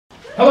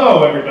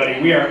Hello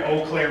everybody, we are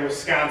Eau Claire,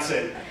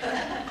 Wisconsin.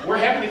 We're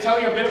happy to tell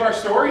you a bit of our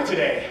story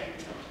today.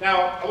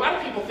 Now, a lot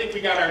of people think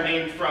we got our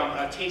name from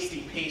a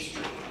tasty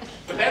pastry,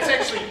 but that's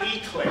actually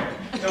Eau Claire.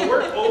 Now,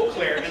 we're Eau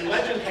Claire, and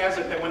legend has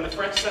it that when the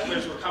French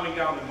settlers were coming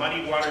down the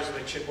muddy waters of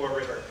the Chippewa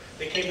River,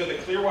 they came to the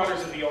clear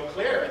waters of the Eau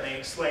Claire and they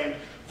exclaimed,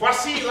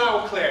 "Voici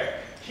la Eau Claire."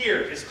 Here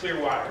is clear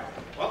water.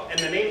 Well, and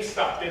the name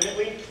stuck, didn't it,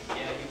 Lee? Yeah,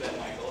 you bet,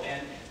 Michael.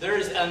 And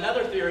there's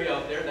another theory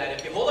out there that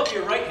if you hold up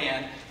your right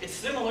hand, it's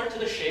similar to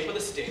the shape of the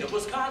state of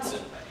Wisconsin.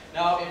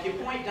 Now, if you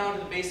point down to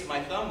the base of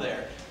my thumb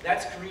there,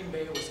 that's Green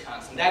Bay,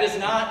 Wisconsin. That is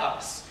not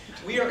us.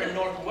 We are in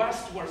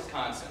northwest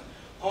Wisconsin,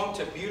 home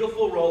to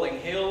beautiful rolling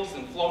hills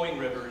and flowing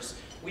rivers.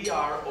 We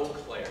are Eau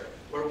Claire,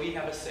 where we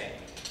have a saying.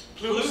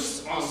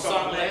 Plus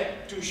ensemble,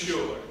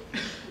 toujours.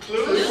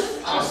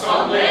 Plus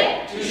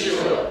ensemble,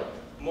 toujours.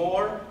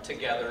 More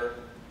together,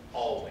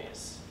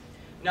 always.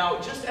 Now,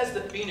 just as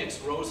the phoenix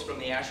rose from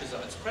the ashes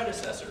of its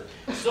predecessor,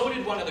 so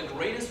did one of the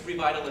greatest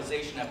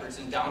revitalization efforts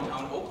in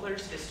downtown Eau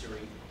Claire's history,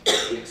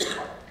 Phoenix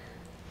Park.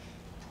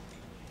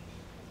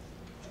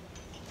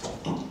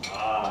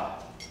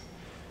 Ah,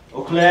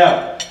 Eau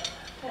Claire,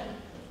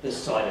 the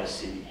sawdust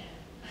city.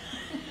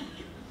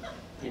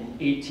 In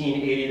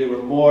 1880, there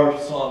were more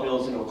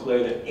sawmills in Eau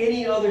Claire than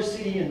any other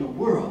city in the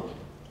world.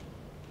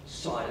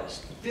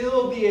 Sawdust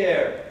filled the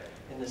air,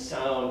 and the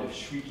sound of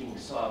shrieking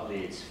saw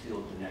blades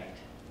filled the night.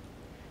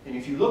 And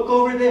if you look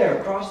over there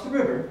across the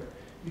river,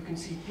 you can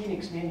see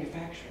Phoenix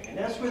Manufacturing, and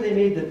that's where they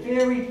made the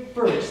very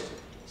first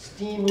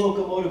steam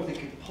locomotive that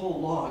could pull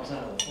logs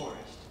out of the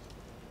forest.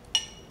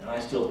 And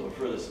I still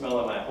prefer the smell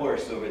of my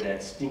horse over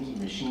that stinky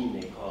machine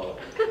they call,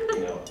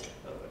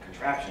 a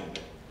contraption.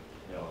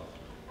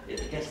 I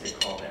guess they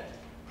call that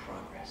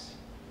progress.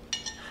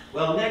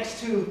 Well,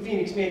 next to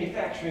Phoenix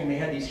Manufacturing, they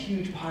had these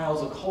huge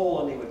piles of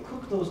coal, and they would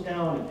cook those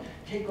down and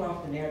take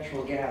off the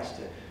natural gas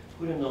to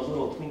put in those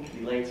little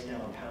twinkly lights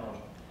downtown.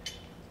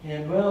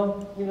 And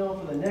well,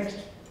 for the next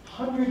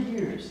 100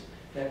 years,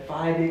 that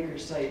 5-acre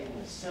site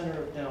in the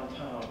center of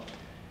downtown,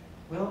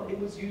 well, it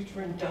was used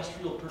for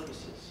industrial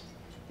purposes.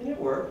 And it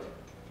worked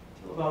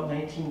until about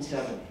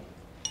 1970,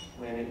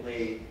 when it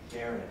lay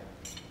barren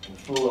and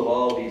full of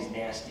all these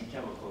nasty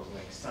chemicals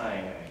like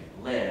cyanide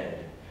and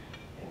lead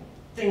and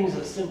things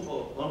a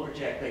simple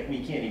lumberjack like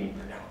me can't even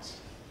pronounce.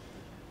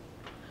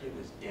 It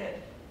was dead.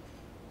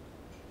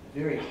 The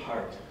very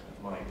heart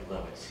of my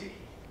beloved city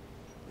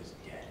was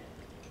dead.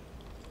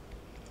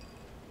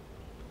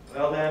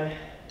 Well then,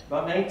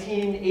 about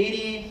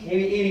 1980,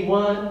 maybe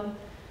 81,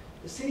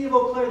 the city of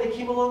Eau Claire, they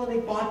came along and they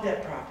bought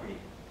that property.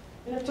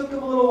 And it took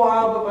them a little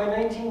while, but by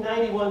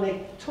 1991,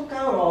 they took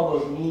out all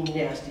those mean,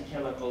 nasty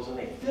chemicals and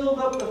they filled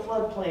up the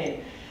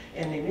floodplain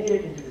and they made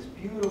it into this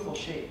beautiful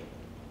shape.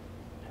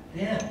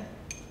 And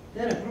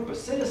then a group of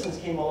citizens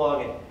came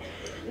along and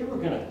they were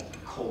going to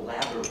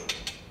collaborate.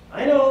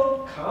 I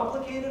know,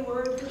 complicated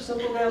word for a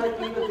simple guy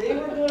like me, but they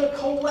were going to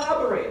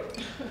collaborate.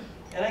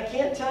 And I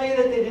can't tell you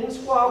that they didn't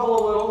squabble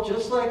a little,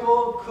 just like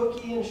old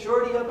Cookie and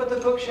Shorty up at the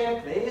cook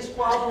shack. They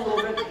squabbled a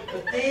little bit,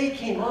 but they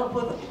came up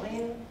with a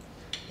plan.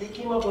 They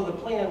came up with a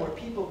plan where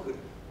people could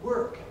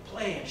work and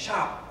play and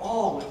shop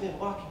all within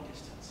walking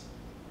distance.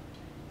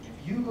 And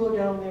if you go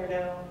down there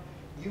now,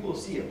 you will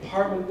see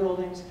apartment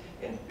buildings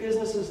and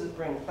businesses that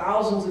bring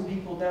thousands of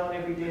people down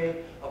every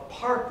day, a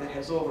park that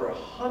has over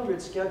 100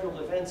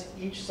 scheduled events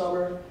each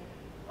summer,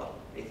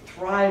 a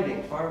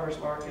thriving farmer's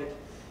market,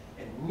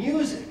 and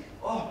music.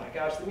 Oh my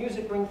gosh, the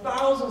music brings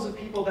thousands of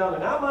people down there.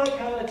 Not my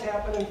kind of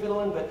tapping and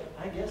fiddling, but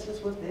I guess it's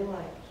what they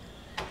like.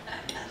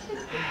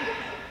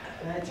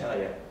 And I tell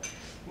you,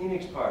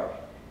 Phoenix Park,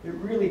 it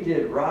really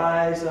did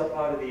rise up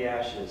out of the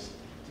ashes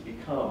to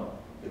become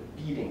the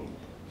beating,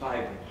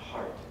 vibrant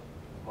heart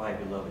of my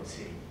beloved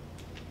city,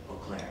 Eau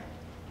Claire.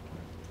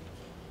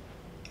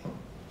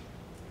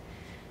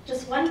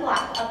 Just one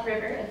block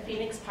upriver of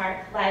Phoenix Park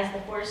lies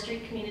the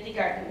Forestry Community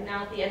Garden,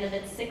 now at the end of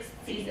its 6th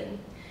season.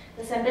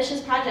 This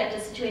ambitious project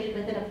is situated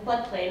within a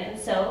floodplain, and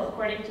so,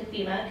 according to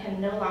FEMA, can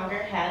no longer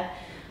have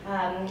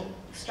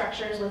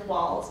structures with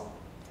walls.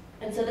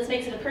 And so this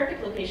makes it a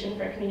perfect location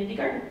for a community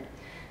garden.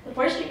 The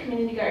Forestry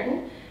Community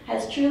Garden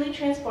has truly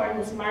transformed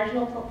this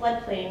marginal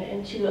floodplain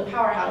into a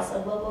powerhouse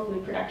of local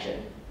food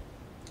production.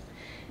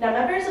 Now,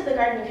 members of the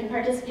garden can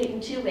participate in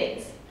 2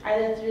 ways,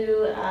 either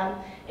through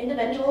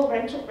individual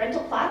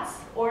rental plots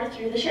or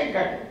through the shared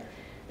garden.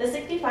 The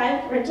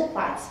 65 rental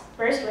plots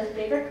burst with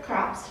favorite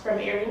crops from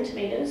heirloom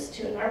tomatoes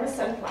to enormous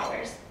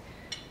sunflowers.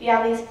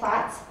 Beyond these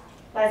plots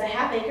lies a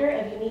half-acre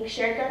of unique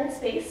shared garden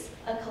space,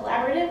 a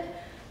collaborative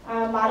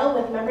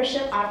model with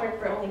membership offered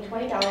for only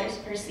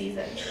 $20 per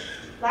season.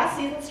 Last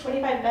season's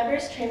 25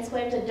 members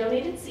transplanted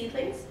donated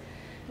seedlings,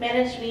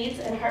 managed weeds,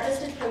 and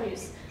harvested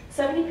produce,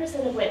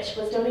 70% of which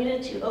was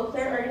donated to Eau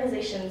Claire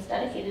organizations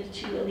dedicated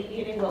to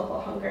alleviating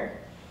local hunger.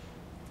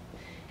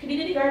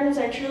 Community gardens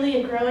are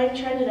truly a growing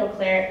trend in Eau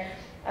Claire,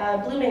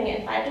 blooming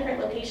in 5 different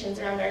locations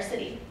around our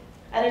city.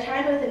 At a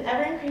time with an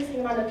ever-increasing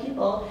amount of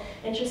people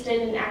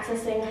interested in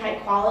accessing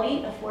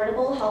high-quality,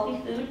 affordable,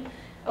 healthy food,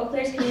 Eau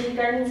Claire's community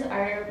gardens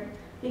are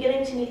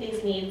beginning to meet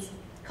these needs.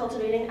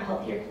 cultivating a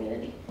healthier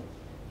community.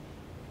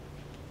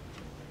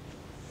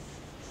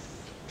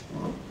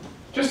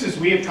 Just as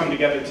we have come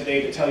together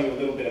today to tell you a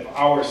little bit of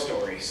our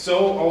story,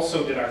 so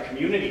also did our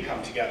community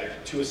come together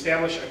to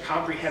establish a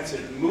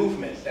comprehensive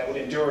movement that would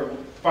endure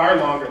far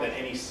longer than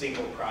any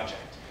single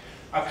project.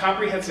 A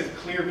comprehensive,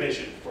 clear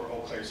vision for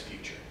Eau Claire's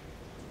future.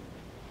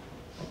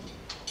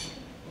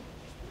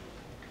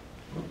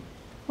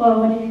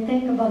 Well, when you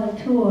think about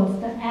the tools,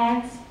 the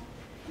axe,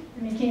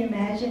 I mean, can you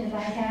imagine if I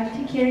have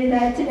to carry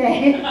that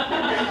today?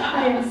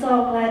 I am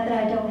so glad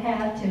that I don't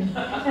have to.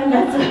 And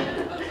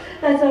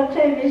that's what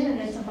Claire Vision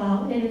is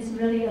about. It is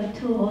really a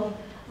tool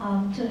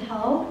to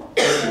help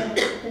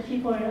the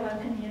people in our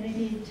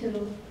community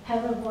to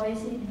have a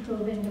voice in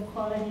improving the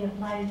quality of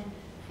life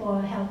for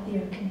a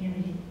healthier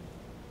community.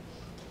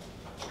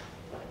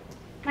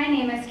 My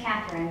name is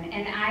Catherine,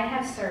 and I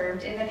have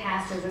served in the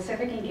past as a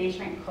civic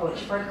engagement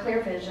coach for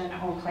Clear Vision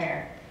Eau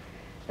Claire.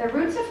 The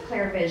roots of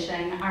Clear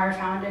Vision are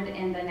founded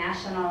in the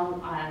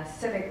National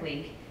Civic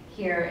League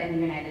here in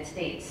the United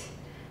States.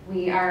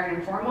 We are an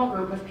informal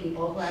group of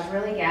people who have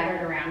really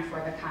gathered around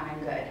for the common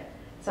good.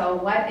 So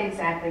what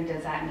exactly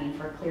does that mean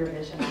for Clear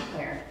Vision Eau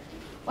Claire?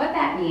 What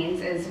that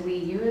means is we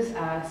use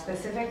a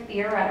specific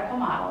theoretical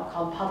model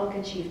called public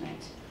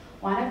achievement.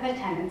 One of the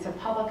tenets of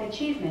public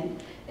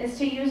achievement is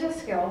to use a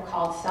skill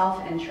called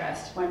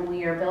self-interest when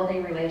we are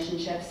building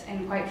relationships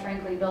and, quite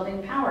frankly,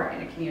 building power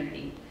in a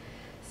community.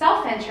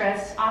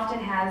 Self-interest often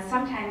has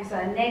sometimes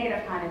a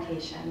negative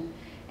connotation,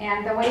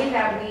 and the way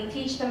that we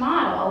teach the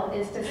model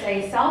is to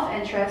say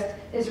self-interest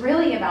is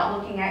really about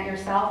looking at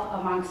yourself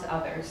amongst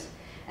others.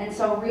 And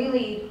so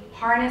really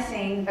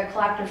harnessing the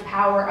collective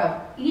power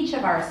of each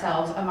of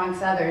ourselves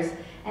amongst others,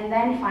 and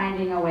then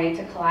finding a way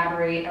to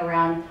collaborate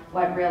around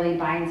what really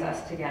binds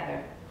us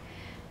together.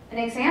 An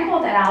example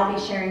that I'll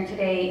be sharing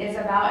today is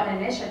about an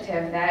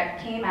initiative that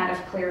came out of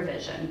Clear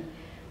Vision.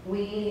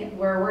 We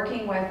were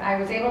working with, I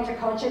was able to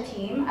coach a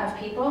team of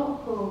people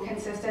who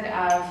consisted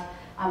of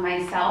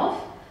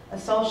myself, a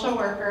social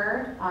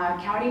worker,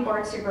 county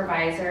board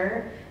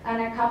supervisor,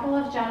 and a couple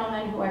of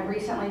gentlemen who had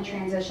recently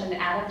transitioned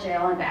out of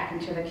jail and back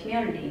into the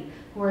community,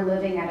 who were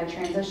living at a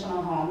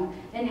transitional home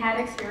and had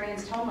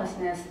experienced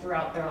homelessness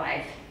throughout their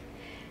life.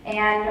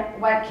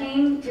 And what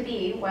came to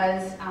be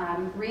was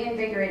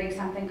reinvigorating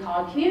something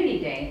called Community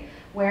Day,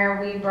 where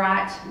we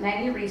brought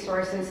many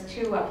resources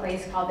to a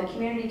place called the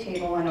Community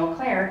Table in Eau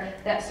Claire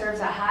that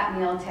serves a hot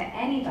meal to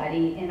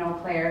anybody in Eau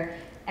Claire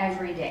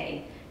every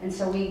day. And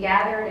so we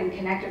gathered and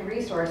connected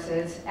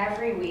resources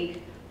every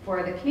week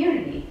for the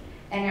community.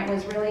 And it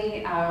was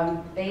really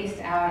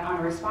based out on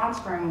a response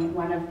from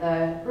one of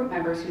the group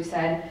members who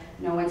said,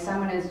 you know, when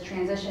someone is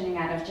transitioning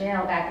out of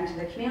jail back into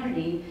the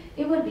community,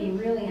 it would be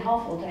really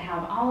helpful to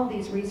have all of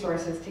these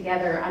resources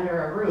together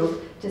under a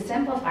roof to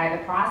simplify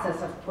the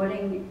process of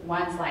putting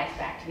one's life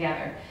back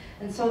together.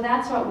 And so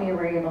that's what we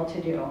were able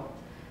to do.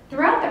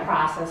 Throughout the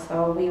process,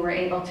 though, we were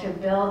able to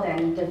build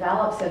and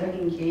develop civic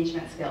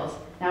engagement skills,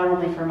 not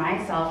only for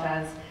myself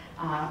as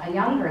a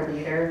younger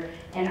leader,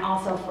 and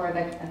also for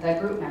the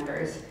group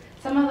members.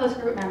 Some of those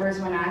group members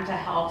went on to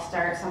help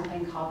start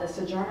something called the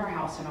Sojourner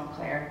House in Eau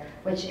Claire,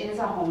 which is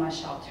a homeless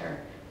shelter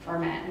for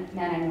men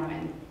and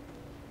women.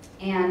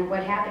 And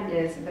what happened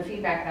is the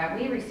feedback that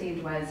we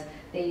received was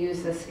they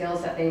used the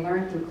skills that they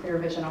learned through Clear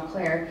Vision Eau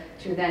Claire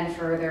to then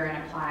further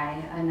and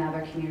apply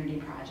another community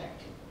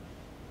project.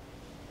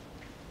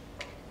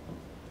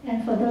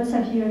 And for those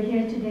of you who are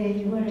here today,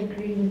 you would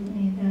agree with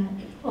me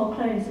that Eau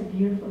Claire is a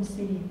beautiful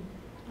city.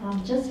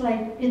 Just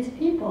like its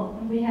people,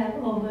 we have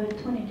over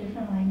 20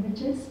 different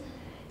languages.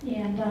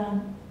 And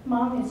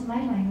Hmong is my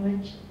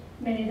language.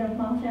 Many of the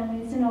Hmong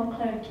families in Eau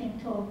Claire came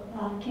to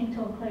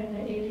Eau Claire in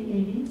the early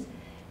 80s.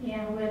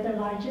 And we're the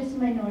largest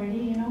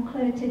minority in Eau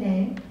Claire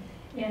today.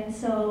 And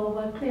so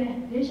what Clear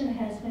Vision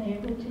has been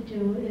able to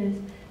do is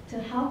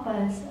to help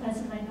us as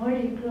a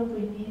minority group.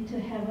 We need to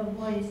have a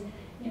voice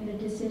in the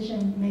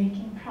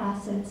decision-making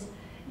process.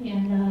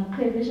 And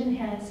Clear Vision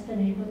has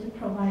been able to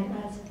provide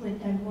us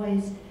with that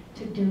voice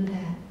to do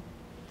that.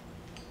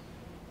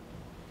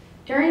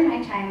 During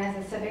my time as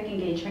a civic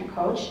engagement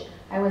coach,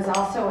 I was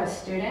also a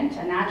student,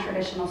 a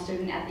non-traditional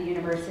student at the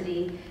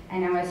university,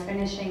 and I was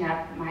finishing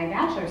up my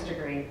bachelor's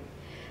degree.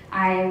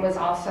 I was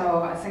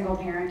also a single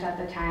parent at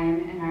the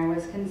time, and I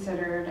was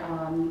considered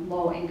a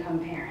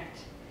low-income parent.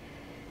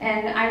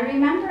 And I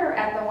remember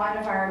at one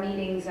of our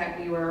meetings that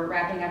we were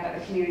wrapping up at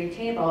the community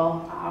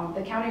table,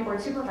 the county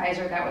board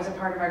supervisor that was a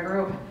part of our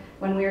group,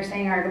 when we were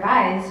saying our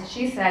goodbyes,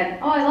 she said,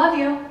 "Oh, I love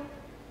you."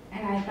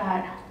 And I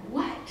thought,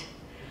 what?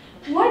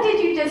 What did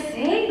you just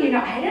say? You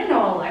know, I didn't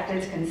know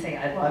electeds can say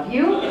I love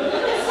you.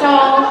 So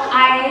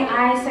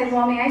I said,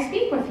 well, may I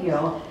speak with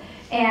you?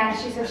 And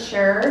she said,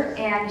 sure.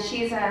 And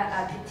she's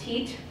a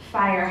petite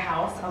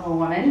firehouse of a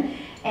woman.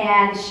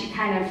 And she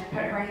kind of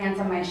put her hands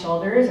on my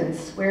shoulders and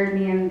squared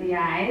me in the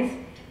eyes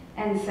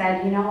and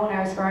said, you know, when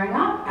I was growing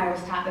up, I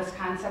was taught this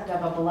concept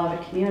of a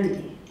beloved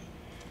community.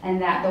 And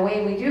that the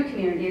way we do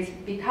community is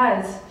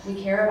because we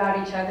care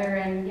about each other,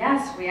 and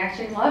yes, we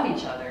actually love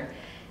each other.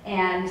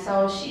 And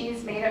so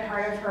she's made it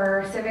part of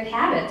her civic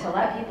habit to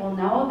let people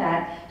know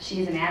that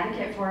she's an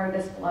advocate for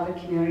this beloved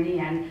community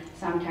and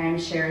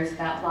sometimes shares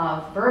that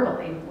love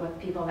verbally with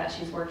people that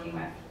she's working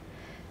with.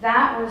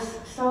 That was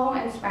so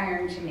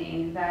inspiring to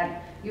me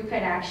that you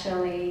could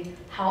actually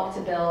help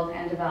to build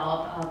and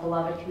develop a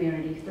beloved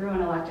community through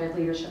an elected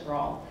leadership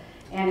role.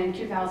 And in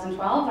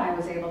 2012, I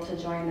was able to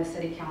join the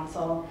City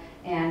Council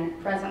and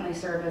presently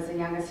serve as the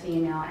youngest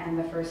female and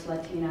the first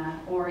Latina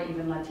or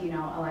even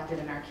Latino elected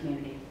in our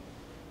community.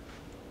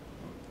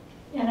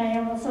 And I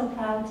am also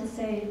proud to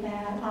say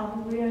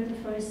that we are the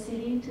first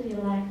city to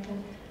elect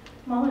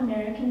a Hmong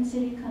American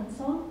City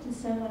Council to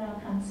serve on our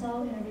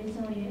council, and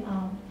recently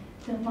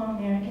the Hmong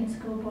American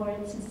School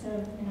Board to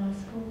serve in our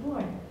school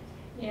board.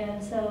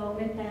 And so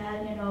with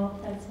that,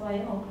 that's why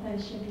Eau Claire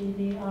should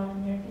be the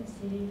American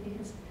city,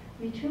 because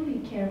we truly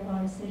care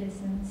about our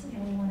citizens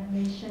and we want to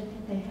make sure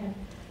that they have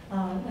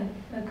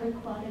a good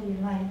quality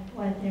of life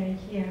while they're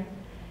here.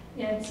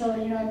 And so,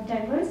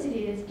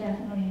 diversity is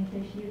definitely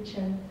the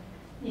future.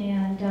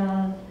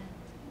 And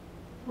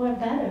we're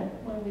better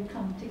when we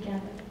come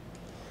together.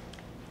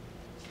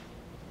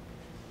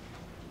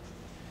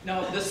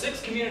 Now, the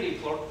 6 community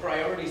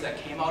priorities that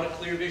came out of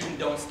Clear Vision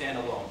don't stand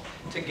alone.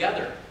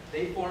 Together,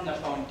 they form the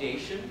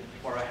foundation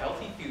for a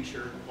healthy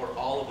future for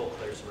all of Eau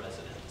Claire's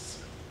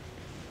residents.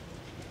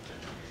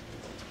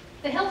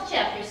 The Health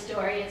Chapter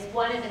story is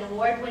one of an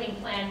award-winning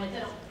plan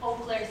within Eau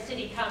Claire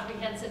City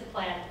Comprehensive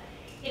Plan.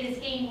 It has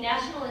gained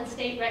national and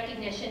state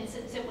recognition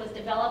since it was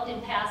developed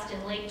and passed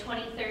in late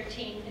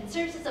 2013 and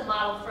serves as a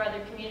model for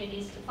other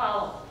communities to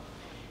follow.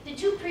 The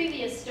 2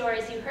 previous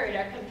stories you heard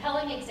are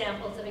compelling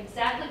examples of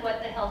exactly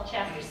what the Health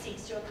Chapter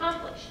seeks to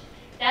accomplish.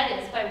 That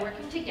is, by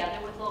working together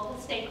with local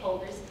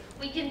stakeholders,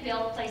 we can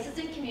build places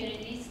and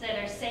communities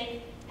that are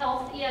safe,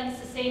 healthy, and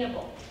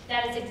sustainable.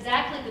 That is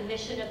exactly the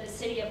mission of the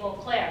City of Eau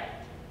Claire.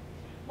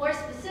 More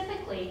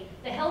specifically,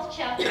 the Health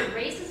Chapter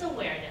raises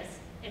awareness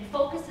and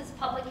focuses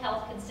public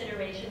health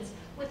considerations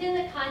within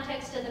the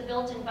context of the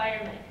built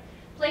environment,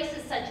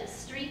 places such as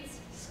streets,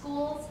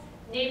 schools,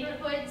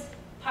 neighborhoods,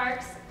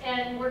 parks,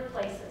 and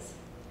workplaces.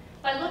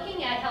 By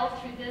looking at health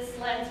through this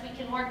lens, we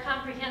can more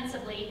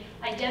comprehensively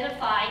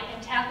identify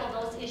and tackle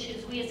those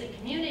issues we as a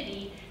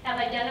community have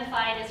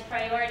identified as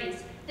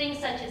priorities, things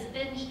such as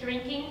binge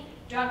drinking,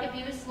 drug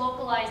abuse,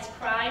 localized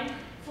crime,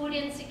 food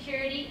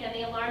insecurity, and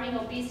the alarming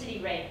obesity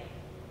rate.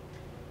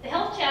 The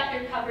Health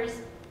Chapter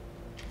covers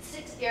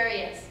 6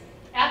 areas: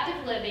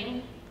 active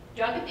living,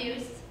 drug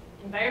abuse,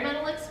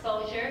 environmental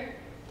exposure,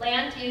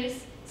 land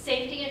use,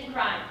 safety, and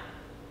crime.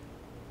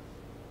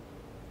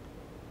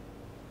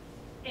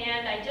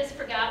 And I just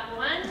forgot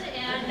one,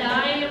 and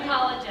I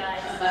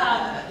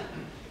apologize.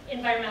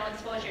 Environmental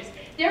exposures.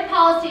 Their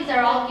policies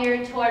are all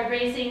geared toward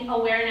raising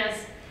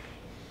awareness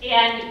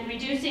and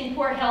reducing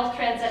poor health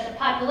trends at the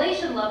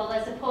population level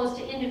as opposed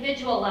to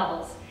individual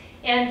levels.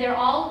 And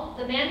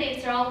the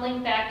mandates are all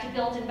linked back to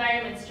built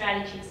environment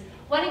strategies.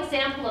 One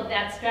example of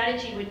that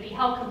strategy would be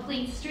how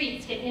complete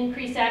streets can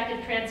increase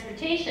active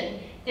transportation,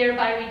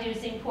 thereby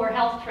reducing poor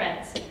health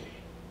trends.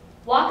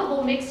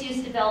 Walkable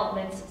mixed-use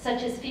developments,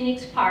 such as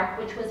Phoenix Park,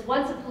 which was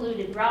once a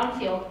polluted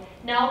brownfield,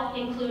 now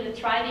include a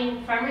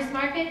thriving farmers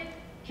market,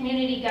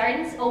 community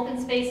gardens, open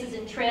spaces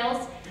and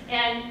trails,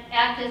 and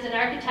act as an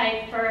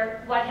archetype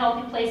for what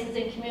healthy places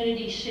and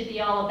communities should be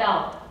all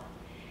about.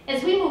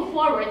 As we move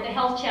forward, the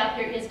Health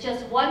Chapter is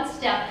just one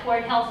step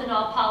toward health in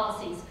all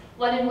policies,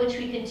 one in which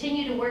we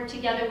continue to work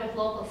together with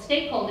local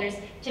stakeholders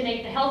to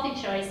make the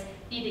healthy choice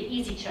be the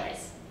easy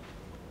choice.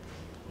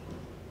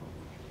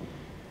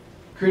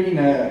 Creating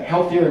a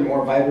healthier and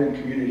more vibrant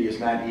community is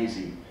not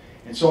easy.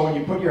 And so when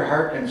you put your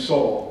heart and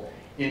soul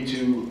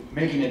into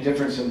making a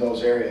difference in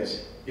those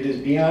areas, it is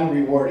beyond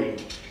rewarding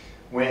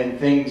when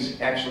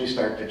things actually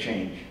start to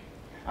change.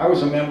 I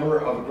was a member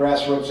of a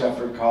grassroots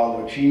effort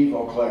called Achieve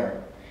Eau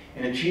Claire.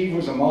 And Achieve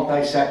was a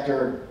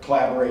multi-sector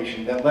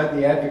collaboration that led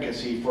the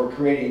advocacy for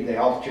creating the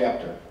Health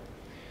Chapter.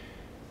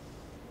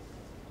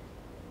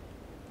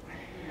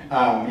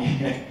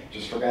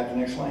 Just forgot the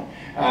next line.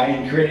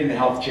 In creating the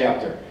Health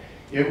Chapter.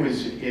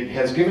 It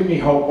has given me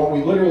hope. What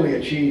we literally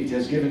achieved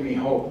has given me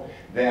hope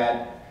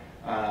that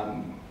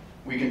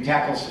we can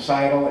tackle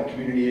societal and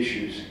community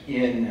issues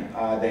in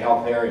the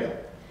health area.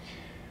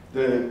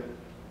 The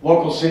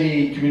local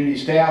city community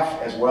staff,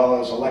 as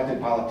well as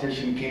elected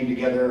politicians, came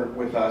together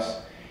with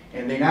us,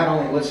 and they not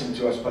only listened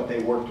to us, but they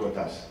worked with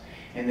us.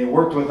 And they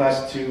worked with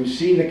us to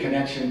see the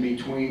connection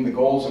between the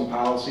goals and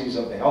policies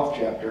of the Health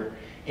Chapter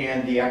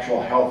and the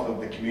actual health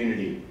of the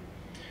community.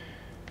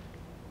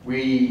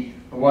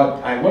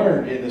 What I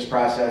learned in this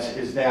process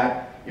is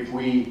that if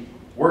we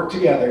work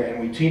together and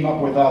we team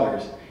up with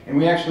others, and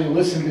we actually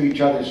listen to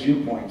each other's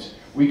viewpoints,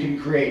 we can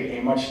create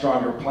a much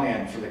stronger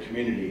plan for the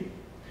community.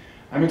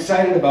 I'm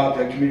excited about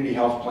the Community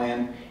Health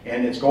Plan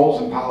and its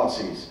goals and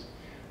policies.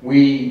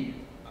 We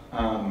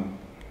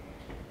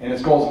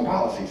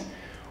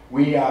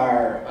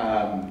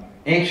are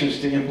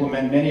anxious to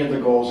implement many of the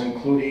goals,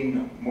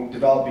 including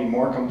developing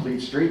more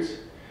complete streets,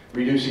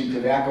 reducing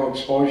tobacco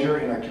exposure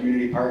in our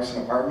community parks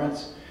and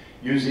apartments,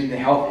 using the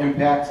health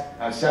impact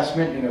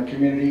assessment in our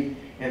community,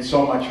 and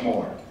so much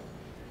more.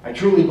 I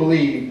truly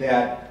believe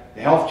that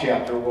the health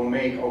chapter will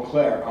make Eau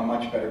Claire a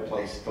much better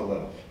place to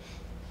live.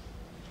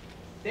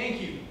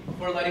 Thank you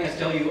for letting us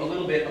tell you a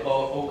little bit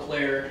about Eau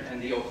Claire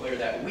and the Eau Claire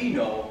that we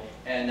know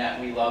and that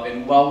we love.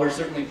 And while we're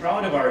certainly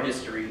proud of our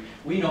history,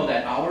 we know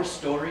that our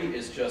story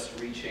is just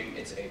reaching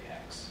its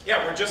apex.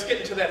 Yeah, we're just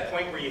getting to that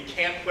point where you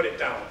can't put it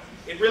down.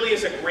 It really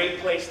is a great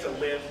place to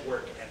live,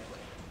 work, and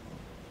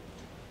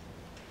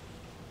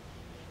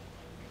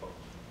play.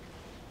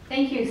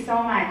 Thank you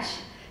so much.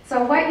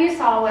 So what you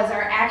saw was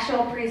our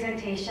actual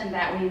presentation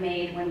that we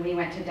made when we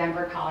went to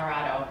Denver,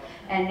 Colorado.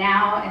 And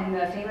now, in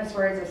the famous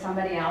words of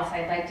somebody else,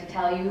 I'd like to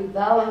tell you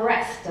the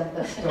rest of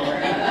the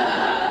story.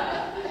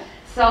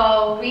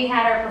 So we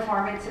had our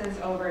performances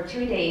over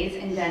 2 days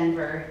in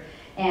Denver.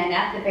 And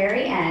at the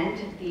very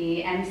end,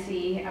 the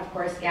MC, of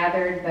course,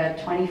 gathered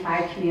the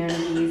 25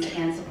 communities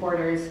and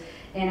supporters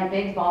in a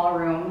big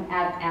ballroom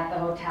at the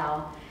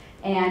hotel.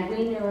 And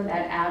we knew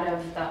that out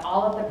of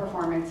all of the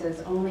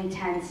performances, only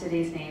 10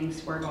 cities'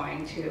 names were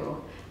going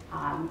to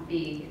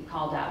be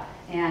called up.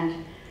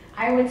 And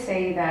I would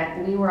say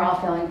that we were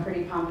all feeling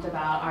pretty pumped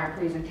about our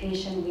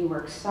presentation. We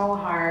worked so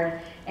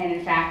hard, and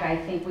in fact, I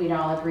think we'd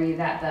all agree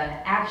that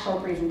the actual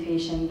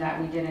presentation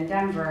that we did in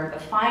Denver, the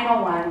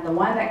final one, the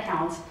one that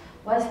counts,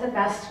 was the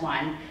best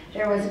one.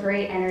 There was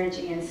great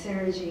energy and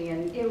synergy,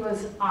 and it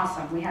was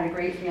awesome. We had a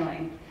great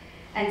feeling.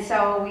 And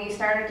so we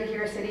started to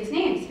hear cities'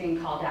 names being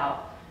called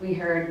out. We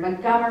heard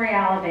Montgomery,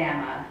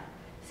 Alabama,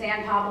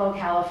 San Pablo,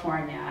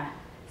 California,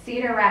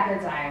 Cedar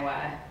Rapids,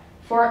 Iowa,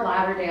 Fort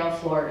Lauderdale,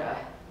 Florida.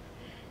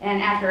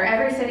 And after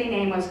every city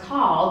name was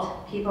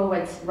called, people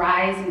would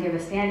rise and give a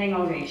standing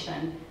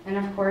ovation. And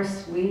of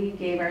course, we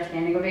gave our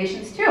standing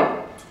ovations too.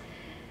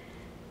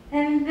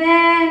 And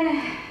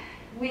then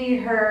we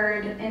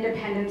heard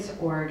Independence,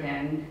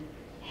 Oregon,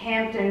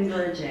 Hampton,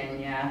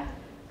 Virginia,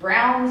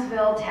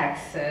 Brownsville,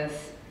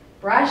 Texas,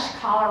 Brush,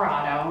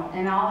 Colorado,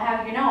 and I'll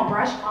have you know,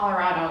 Brush,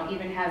 Colorado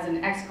even has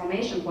an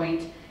exclamation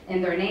point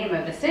in their name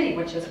of the city,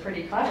 which is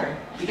pretty clever.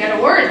 You get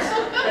awards,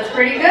 that's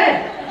pretty good.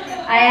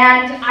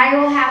 And I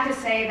will have to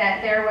say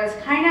that there was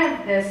kind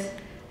of this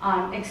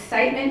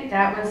excitement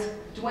that was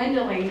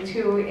dwindling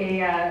to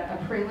a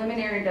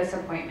preliminary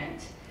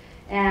disappointment.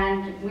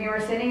 And we were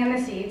sitting in the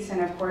seats,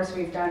 and of course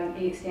we've done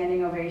 8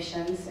 standing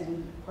ovations,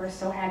 and we're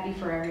so happy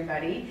for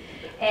everybody.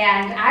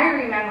 And I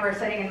remember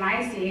sitting in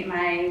my seat,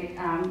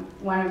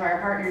 one of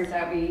our partners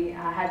that we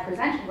had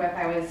presented with,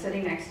 I was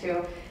sitting next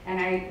to,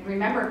 and I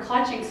remember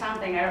clutching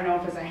something. I don't know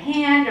if it was a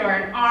hand or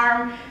an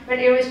arm, but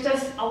it was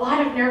just a lot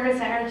of nervous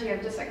energy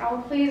of just like,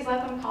 oh, please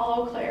let them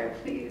call Eau Claire,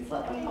 please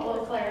let them call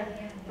Eau Claire.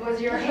 It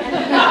was your hand.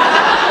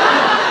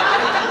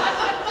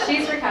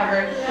 She's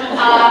recovered.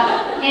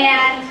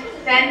 And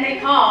then they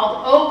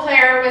called Eau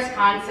Claire,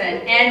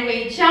 Wisconsin, and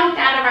we jumped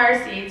out of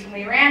our seats and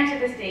we ran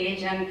to the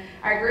stage, and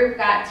our group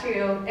got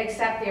to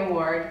accept the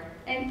award.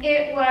 And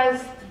it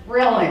was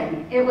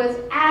thrilling. It was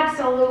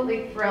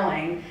absolutely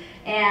thrilling.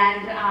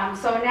 And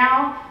so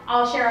now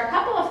I'll share a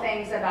couple of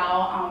things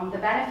about the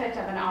benefit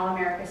of an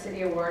All-America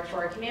City Award for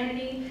our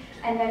community,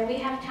 and then we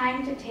have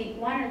time to take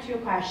 1 or 2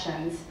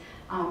 questions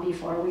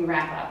before we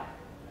wrap up.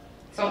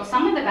 So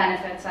some of the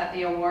benefits that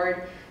the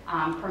award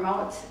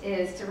promotes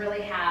is to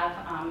really have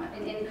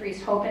an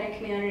increased hope in a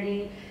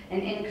community,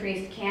 an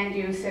increased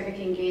can-do civic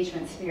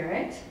engagement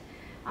spirit.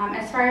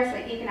 As far as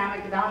the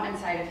economic development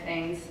side of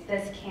things,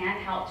 this can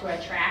help to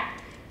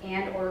attract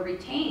and or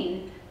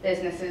retain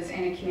businesses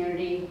in a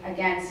community,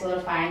 again,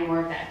 solidifying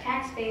more of that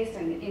tax base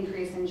and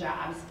increase in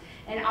jobs.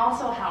 And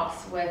also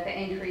helps with the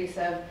increase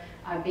of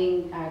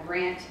being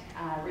grant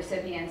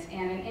recipients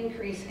and an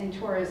increase in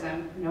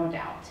tourism, no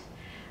doubt.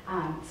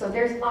 So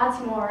there's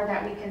lots more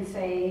that we can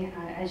say.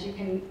 As you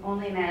can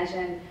only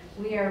imagine,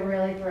 we are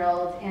really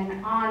thrilled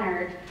and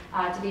honored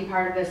to be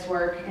part of this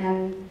work,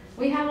 and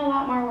we have a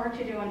lot more work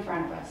to do in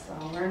front of us, so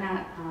we're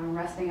not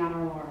resting on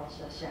our laurels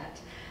just yet.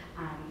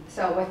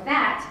 So with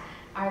that,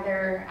 are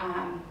there,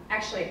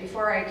 actually,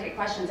 before I take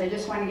questions, I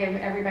just want to give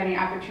everybody an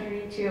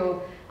opportunity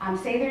to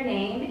say their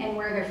name and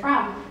where they're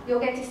from.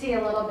 You'll get to see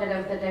a little bit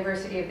of the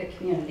diversity of the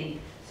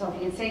community. So if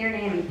you can say your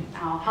name,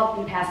 I'll help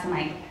you pass the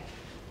mic.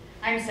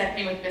 I'm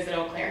Stephanie with Visit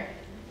Eau Claire.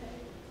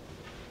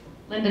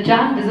 Linda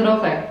John, Visit Eau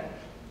Claire.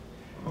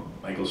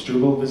 Michael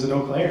Struble, Visit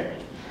Eau Claire.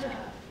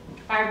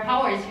 Barb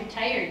Powers,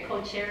 retired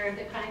co-chair of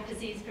the Chronic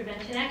Disease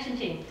Prevention Action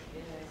Team.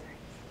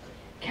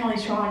 Kelly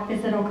Schrock,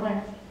 Visit Eau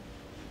Claire.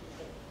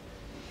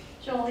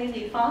 Jolie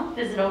Lee Fong,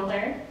 Visit Eau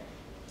Claire.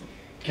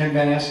 Ken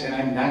Venice, and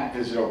I'm not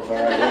Visit Eau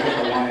Claire, I work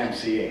at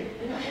the YMCA.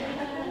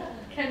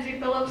 Kenzie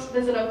Phillips,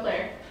 Visit Eau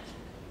Claire.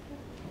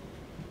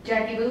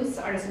 Jackie Booth,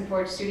 Artisan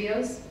Forge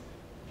Studios.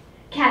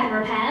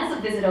 Catherine Rapaz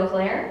of Visit Eau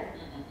Claire.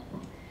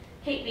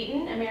 Kate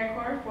Beaton,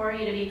 AmeriCorps for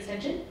UW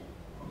Extension.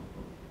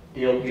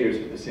 Dale Peters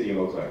with the City of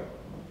Eau Claire.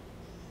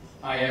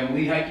 I am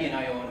Lee Heike, and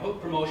I own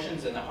Hook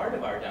Promotions in the heart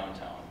of our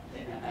downtown.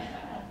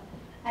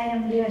 I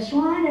am Leah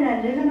Schwan, and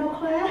I live in Eau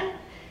Claire.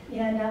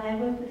 And I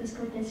work with the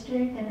school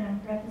district, and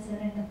I'm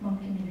representing the Hmong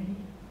community.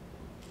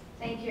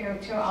 Thank you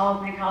to all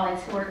of my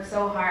colleagues who worked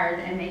so hard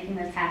in making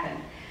this happen.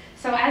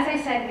 So as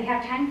I said, we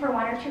have time for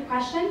 1 or 2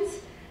 questions,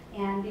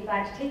 and be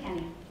glad to take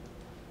any.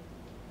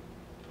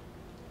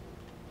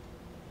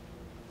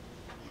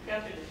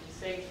 Catherine, did you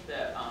say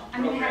that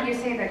I'm going to have you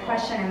say the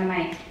question in the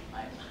mic.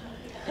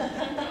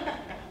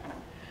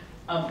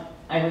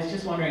 I was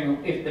just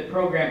wondering if the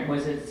program,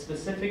 was it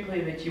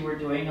specifically that you were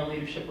doing a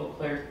Leadership Eau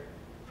Claire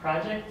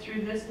project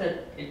through this,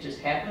 that it just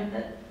happened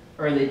that,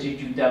 or did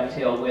you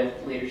dovetail with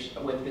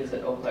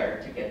Visit Eau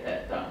Claire to get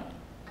that done?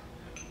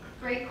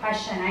 Great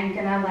question. I'm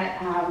going to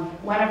let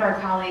one of our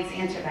colleagues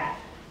answer that.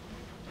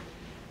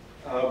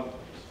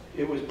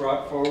 It was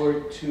brought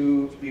forward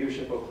to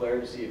Leadership Eau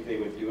Claire to see if they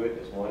would do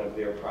it as one of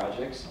their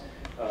projects.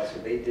 So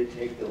they did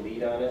take the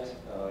lead on it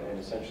and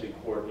essentially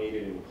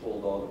coordinated and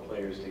pulled all the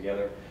players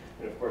together.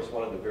 And of course,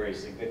 one of the very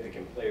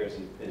significant players,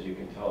 as you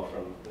can tell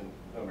from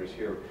the numbers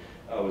here,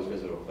 was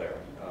Visit Eau Claire.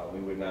 We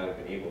would not have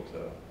been able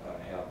to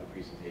have the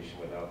presentation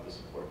without the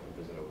support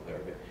from Visit Eau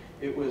Claire. But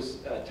it was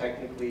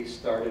technically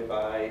started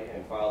by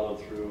and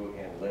followed through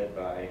and led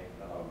by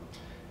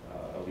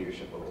a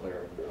Leadership Eau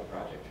Claire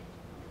project.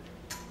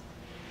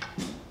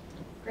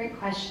 Great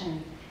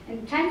question.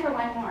 And time for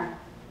one more.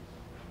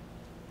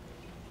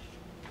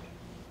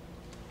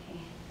 Okay,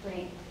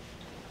 great.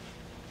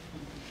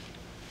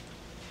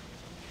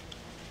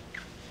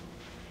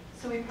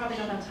 So we probably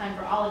don't have time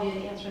for all of you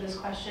to answer this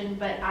question,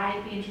 but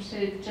I'd be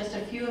interested, just a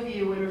few of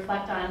you would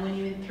reflect on when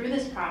you went through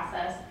this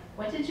process,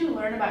 what did you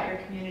learn about your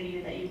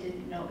community that you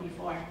didn't know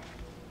before?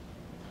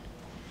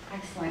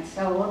 Excellent.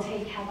 So we'll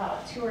take, how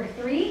about 2 or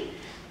 3?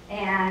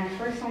 And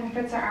first one who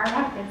puts their arm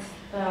up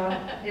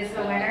is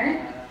the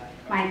winner.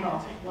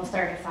 Michael, we'll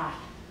start us off.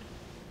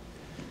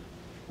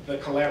 The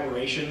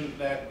collaboration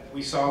that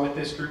we saw with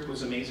this group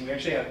was amazing. We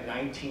actually had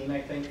 19, I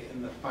think,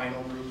 in the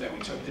final group that we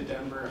took to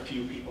Denver. A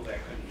few people that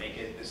couldn't make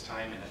it this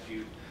time and a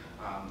few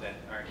that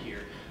aren't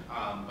here.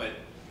 But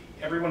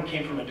everyone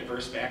came from a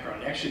diverse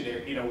background. Actually,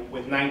 there, you know,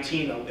 with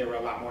 19, there were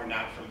a lot more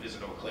not from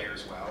Visit Eau Claire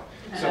as well.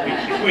 So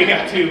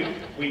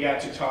we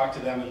got to talk to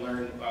them and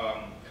learn.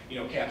 You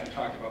know, Catherine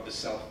talked about the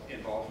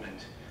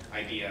self-involvement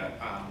idea.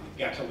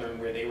 We got to learn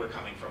where they were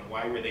coming from.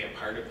 Why were they a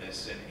part of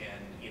this? And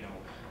you know,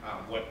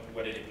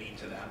 what did it mean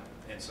to them?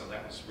 And so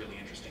that was really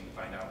interesting to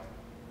find out.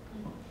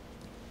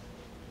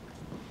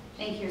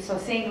 Thank you. So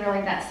seeing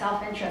really that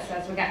self-interest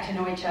as we got to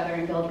know each other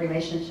and build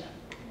relationship.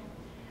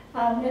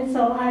 And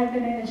so I've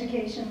been in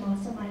education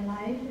most of my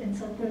life, and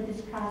so through this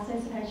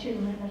process, I actually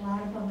learned a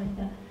lot about like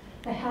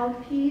the health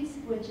piece,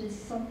 which is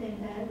something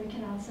that we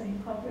can also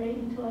incorporate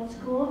into our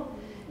school,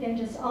 and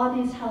just all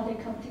these how they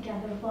come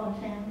together for our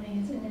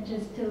families, and then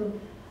just to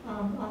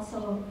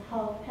also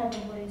help have a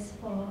voice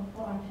for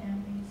our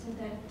families, so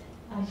that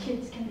our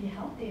kids can be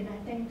healthy. And I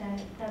think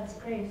that's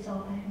great. So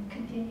I am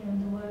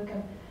continuing the work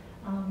of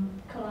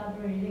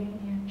collaborating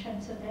and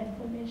transfer that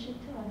information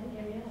to other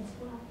areas as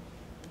well.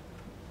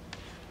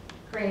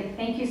 Great,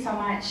 thank you so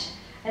much.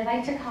 I'd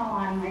like to call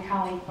on my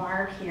colleague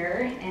Barb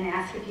here and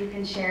ask if you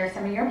can share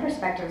some of your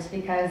perspectives,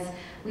 because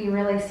we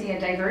really see a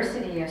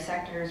diversity of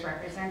sectors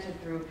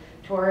represented through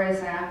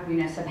tourism,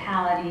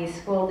 municipalities,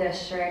 school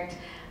district,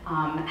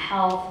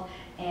 health,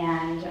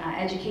 and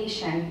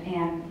education.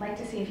 And I'd like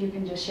to see if you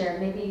can just share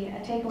maybe a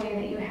takeaway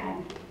that you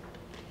had.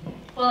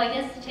 Well, I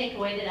guess the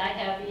takeaway that I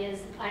have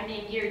is I'm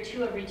in year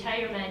 2 of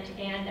retirement,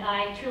 and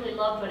I truly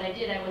loved what I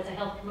did. I was a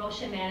health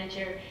promotion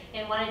manager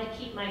and wanted to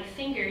keep my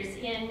fingers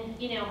in,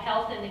 you know,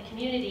 health in the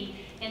community.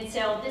 And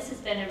so this has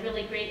been a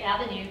really great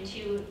avenue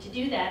to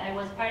do that. I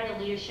was part of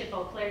the Leadership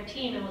Eau Claire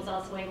team and was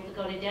also able to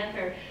go to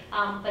Denver.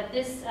 But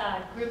this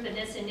group and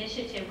this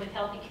initiative with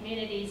Healthy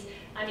Communities,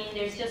 I mean,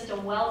 there's just a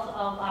wealth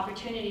of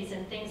opportunities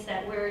and things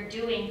that we're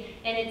doing.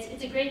 And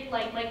it's a great,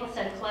 like Michael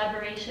said, a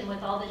collaboration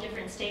with all the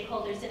different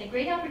stakeholders and a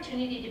great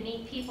opportunity to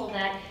meet people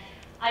that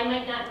I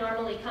might not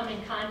normally come in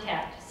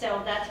contact.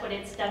 So that's what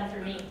it's done for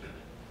me.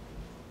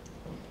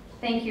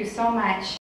 Thank you so much.